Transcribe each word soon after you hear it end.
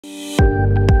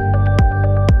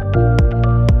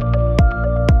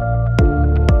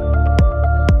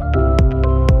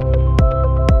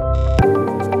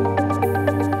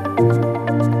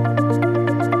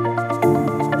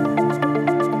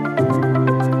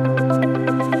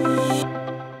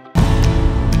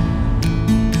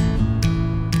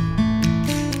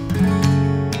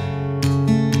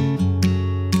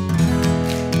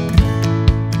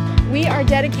We are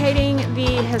dedicating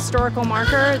the historical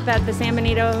marker that the San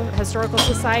Benito Historical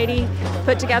Society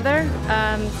put together.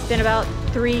 It's been about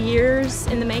 3 years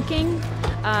in the making,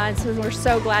 so we're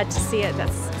so glad to see it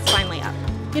that's finally up.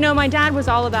 You know, my dad was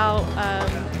all about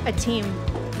a team.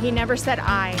 He never said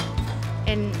I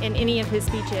in any of his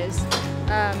speeches.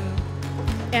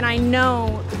 And I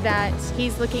know that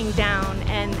he's looking down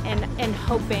and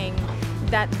hoping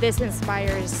that this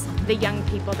inspires the young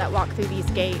people that walk through these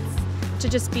gates to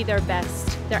just be their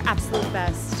best, their absolute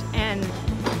best. And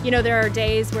you know, there are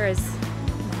days where it's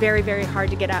very, very hard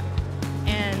to get up,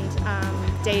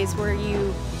 and days where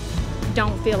you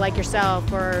don't feel like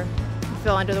yourself or you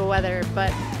feel under the weather,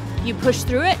 but you push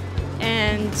through it,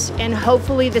 and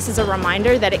hopefully this is a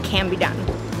reminder that it can be done.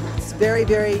 It's very,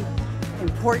 very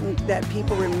important that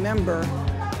people remember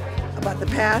about the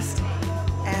past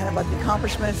and about the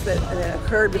accomplishments that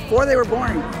occurred before they were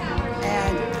born,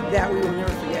 and that we will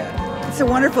never forget. It's a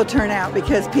wonderful turnout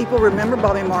because people remember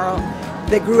Bobby Marrow.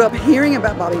 They grew up hearing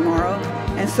about Bobby Marrow,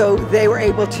 and so they were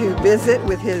able to visit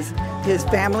with his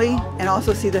family and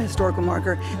also see the historical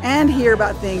marker and hear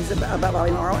about things about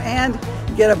Bobby Marrow and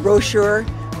get a brochure,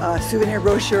 a souvenir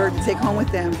brochure to take home with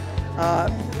them,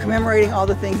 commemorating all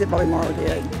the things that Bobby Marrow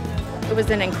did. It was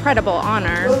an incredible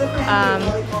honor.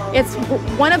 It's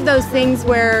one of those things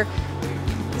where,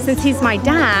 since he's my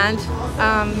dad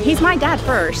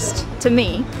first to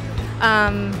me.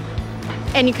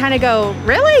 And you kind of go,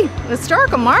 really?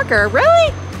 Historical marker,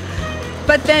 really?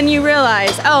 But then you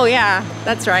realize, oh yeah,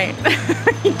 that's right.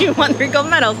 You won 3 gold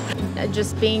medals.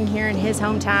 Just being here in his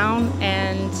hometown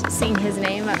and seeing his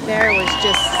name up there was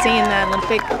just seeing the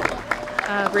Olympic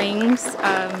rings.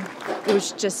 It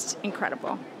was just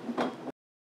incredible.